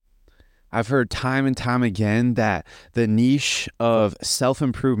I've heard time and time again that the niche of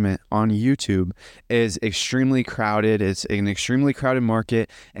self-improvement on YouTube is extremely crowded. It's an extremely crowded market,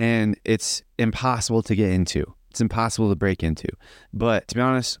 and it's impossible to get into. It's impossible to break into. But to be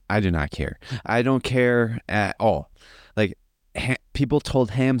honest, I do not care. I don't care at all. Like, people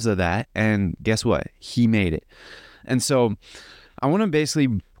told Hamza that, and guess what? He made it. And so I want to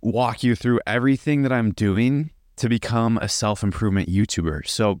basically walk you through everything that I'm doing to become a self-improvement YouTuber.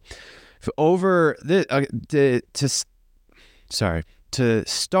 So over the to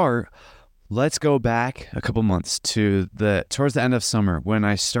start, let's go back a couple months to towards the end of summer when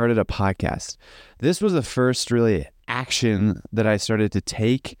I started a podcast. This was the first really action that I started to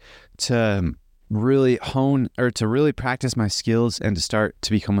take to really hone or to really practice my skills and to start to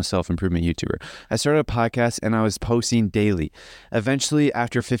become a self-improvement YouTuber. I started a podcast and I was posting daily. Eventually,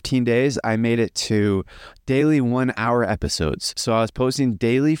 after 15 days, I made it to daily 1 hour episodes. So I was posting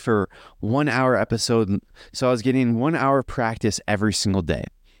daily for 1 hour episode. So I was getting 1 hour practice every single day.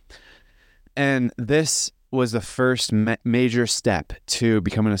 And this was the first major step to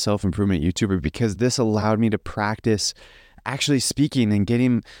becoming a self-improvement YouTuber, because this allowed me to practice actually speaking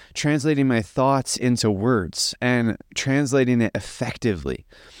and translating my thoughts into words and translating it effectively.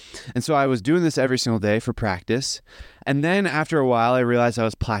 And so I was doing this every single day for practice. And then after a while, I realized I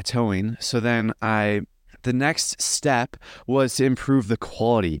was plateauing. So then the next step was to improve the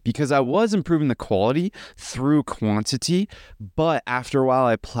quality, because I was improving the quality through quantity, but after a while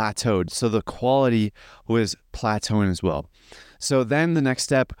I plateaued. So the quality was plateauing as well. So then the next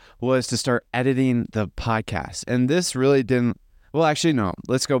step was to start editing the podcast. And this really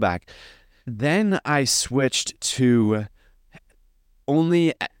let's go back. Then I switched to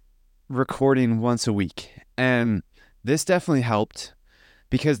only recording once a week. And this definitely helped,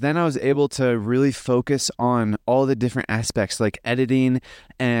 because then I was able to really focus on all the different aspects like editing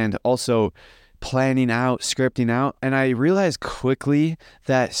and also planning out, scripting out. And I realized quickly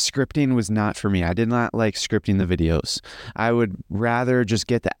that scripting was not for me. I did not like scripting the videos. I would rather just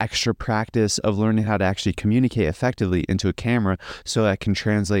get the extra practice of learning how to actually communicate effectively into a camera so I can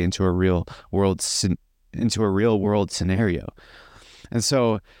translate into a real world scenario. And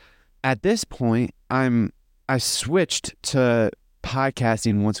so at this point, I switched to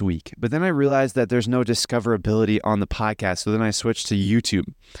podcasting once a week, but then I realized that there's no discoverability on the podcast. So then I switched to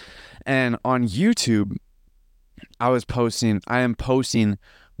YouTube. And on YouTube, I am posting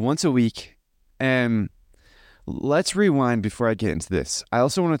once a week. And let's rewind before I get into this. I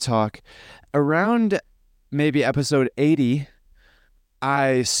also want to talk around maybe episode 80.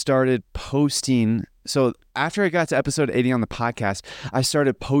 I started posting. So after I got to episode 80 on the podcast, I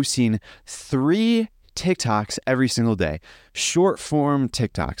started posting 3 TikToks every single day, short form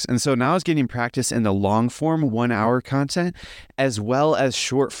TikToks. And so now I was getting practice in the long form 1 hour content, as well as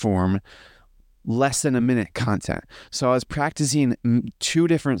short form less than a minute content. So I was practicing 2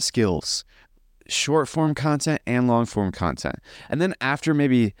 different skills, short form content and long form content. And then after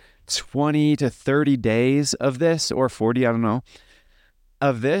maybe 20 to 30 days of this, or 40, I don't know,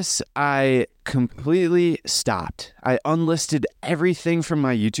 of this, I completely stopped. I unlisted everything from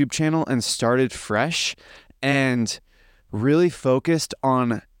my YouTube channel and started fresh and really focused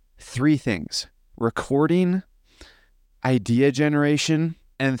on 3 things: recording, idea generation,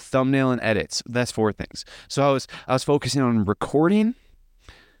 and thumbnail and edits. That's 4 things. So I was focusing on recording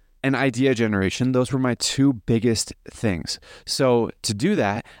and idea generation. Those were my 2 biggest things. So to do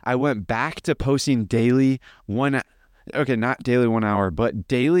that, I went back to posting daily not daily 1 hour, but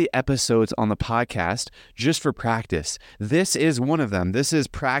daily episodes on the podcast just for practice. This is one of them. This is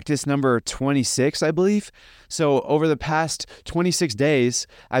practice number 26, I believe. So over the past 26 days,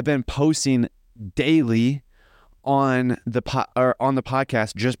 I've been posting daily on the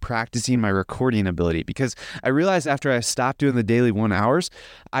podcast, just practicing my recording ability, because I realized after I stopped doing the daily 1 hours,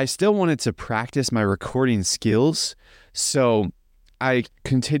 I still wanted to practice my recording skills. So I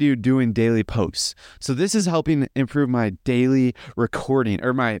continued doing daily posts. So this is helping improve my daily recording,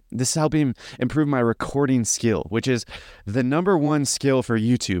 this is helping improve my recording skill, which is the number 1 skill for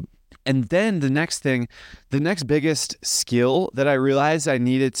YouTube. And then the next biggest skill that I realized I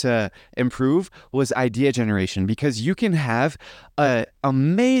needed to improve was idea generation, because you can have an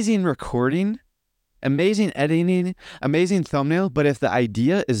amazing recording, amazing editing, amazing thumbnail, but if the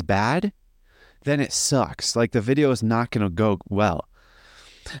idea is bad, then it sucks. Like, the video is not going to go well.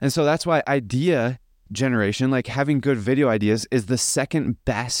 And so that's why idea generation, like having good video ideas, is the second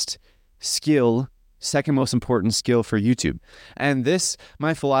most important skill for YouTube. And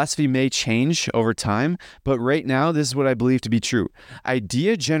my philosophy may change over time, but right now, this is what I believe to be true.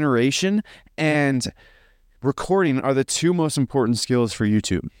 Idea generation and recording are the 2 most important skills for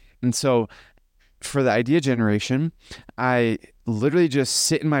YouTube. And so for the idea generation, I literally just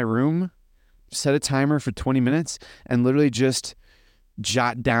sit in my room, set a timer for 20 minutes, and literally just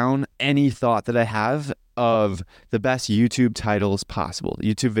jot down any thought that I have of the best YouTube titles possible,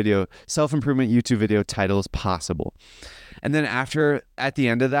 YouTube video, self-improvement YouTube video titles possible. And then at the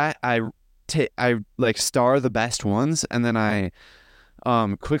end of that, I like star the best ones, and then I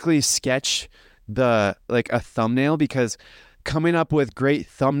quickly sketch a thumbnail, because coming up with great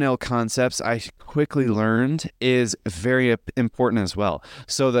thumbnail concepts, I quickly learned, is very important as well.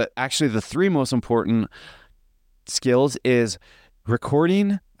 So the three most important skills is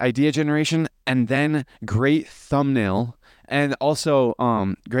recording, idea generation, and then great thumbnail, and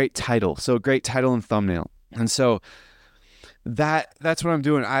also great title. So great title and thumbnail. And so that's what I'm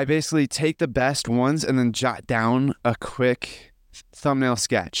doing. I basically take the best ones and then jot down a quick thumbnail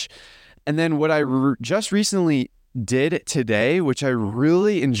sketch. And then what I just recently did today, which I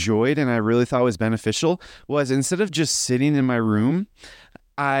really enjoyed and I really thought was beneficial, was instead of just sitting in my room,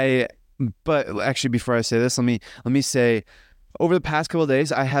 but actually before I say this, let me say, over the past couple of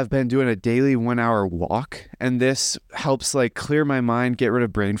days, I have been doing a daily 1 hour walk, and this helps like clear my mind, get rid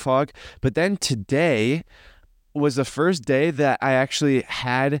of brain fog. But then today was the first day that I actually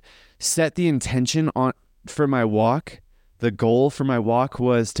had set the intention for my walk. The goal for my walk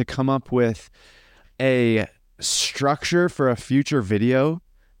was to come up with a structure for a future video,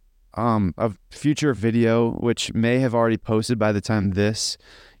 which may have already posted by the time this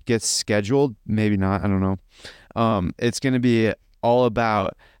gets scheduled. Maybe not. I don't know. It's going to be all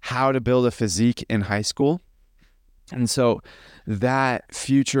about how to build a physique in high school. And so that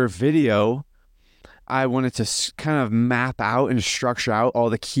future video, I wanted to kind of map out and structure out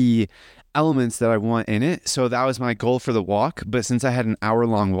all the key elements that I want in it. So that was my goal for the walk. But since I had an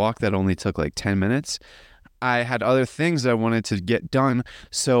hour-long walk that only took like 10 minutes, I had other things that I wanted to get done.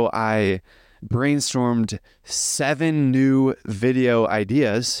 So I brainstormed 7 new video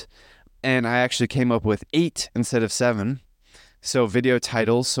ideas, and I actually came up with 8 instead of 7. So video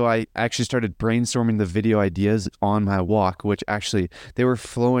titles. So I actually started brainstorming the video ideas on my walk, which actually they were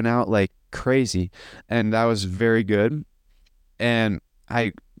flowing out like crazy, and that was very good. And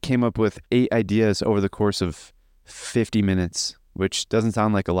I came up with 8 ideas over the course of 50 minutes, which doesn't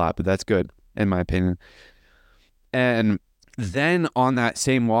sound like a lot, but that's good in my opinion. And then on that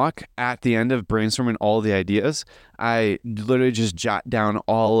same walk, at the end of brainstorming all the ideas, I literally just jot down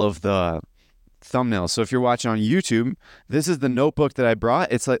all of the thumbnails. So if you're watching on YouTube, this is the notebook that I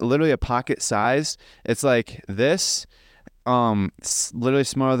brought. It's like literally a pocket size. It's like this, it's literally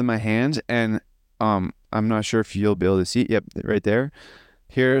smaller than my hand. And I'm not sure if you'll be able to see it. Yep, right there.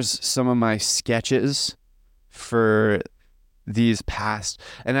 Here's some of my sketches for these past,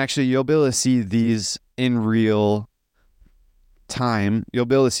 and actually you'll be able to see these in real time. You'll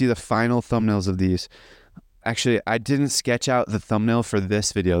be able to see the final thumbnails of these. Actually, I didn't sketch out the thumbnail for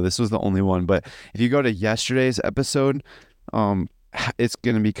this video. This was the only one. But if you go to yesterday's episode, it's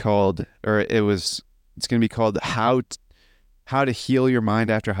going to be called, it's going to be called how to heal your mind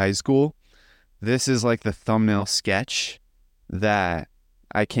after high school. This is like the thumbnail sketch that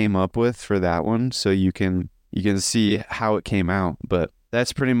I came up with for that one, so you can see how it came out. But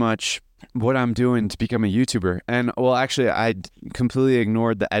that's pretty much what I'm doing to become a YouTuber. And well, actually, I completely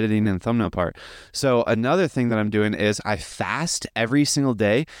ignored the editing and thumbnail part. So another thing that I'm doing is I fast every single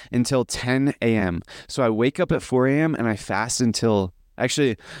day until 10 a.m. So I wake up at 4 a.m. and I fast until,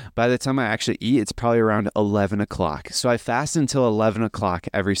 actually, by the time I actually eat, it's probably around 11 o'clock. So I fast until 11 o'clock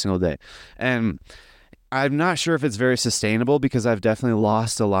every single day. And I'm not sure if it's very sustainable because I've definitely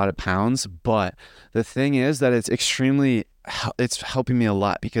lost a lot of pounds, but the thing is that it's helping me a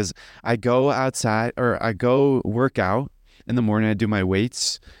lot because I go outside, or I go work out in the morning. I do my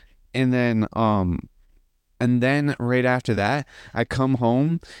weights, and then right after that, I come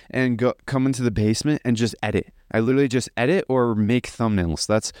home and come into the basement and just edit. I literally just edit or make thumbnails.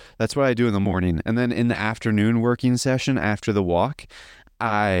 That's what I do in the morning. And then in the afternoon working session after the walk,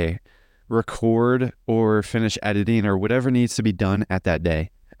 I record or finish editing or whatever needs to be done at that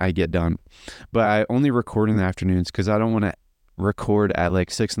day. I get done. But I only record in the afternoons because I don't want to record at like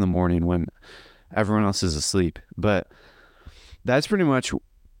 6 in the morning when everyone else is asleep. But that's pretty much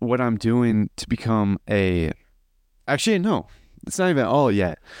what I'm doing to become actually, no, it's not even all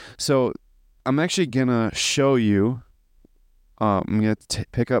yet. So I'm actually gonna show you, I'm gonna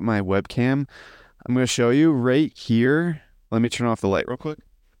pick up my webcam. I'm gonna show you right here. Let me turn off the light real quick.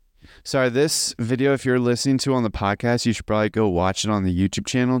 Sorry, this video, if you're listening to on the podcast, you should probably go watch it on the YouTube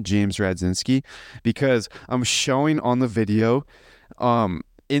channel, James Radzinski, because I'm showing on the video,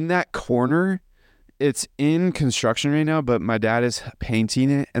 in that corner it's in construction right now, but my dad is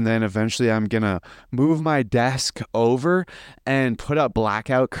painting it, and then eventually I'm gonna move my desk over and put up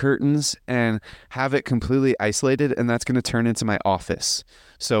blackout curtains and have it completely isolated, and that's gonna turn into my office.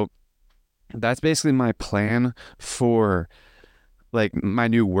 So that's basically my plan for like my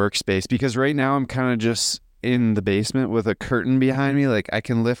new workspace, because right now I'm kind of just in the basement with a curtain behind me. Like I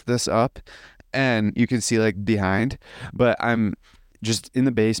can lift this up and you can see like behind, but I'm just in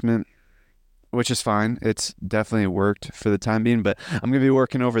the basement, which is fine. It's definitely worked for the time being, but I'm going to be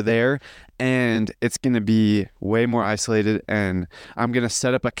working over there, and it's going to be way more isolated, and I'm going to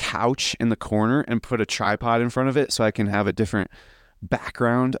set up a couch in the corner and put a tripod in front of it so I can have a different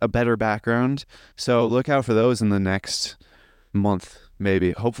background, a better background. So look out for those in the next month,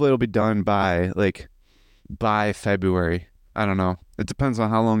 maybe. Hopefully it'll be done by February. I don't know. It depends on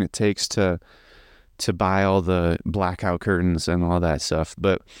how long it takes to buy all the blackout curtains and all that stuff.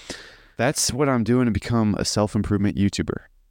 But that's what I'm doing to become a self-improvement YouTuber.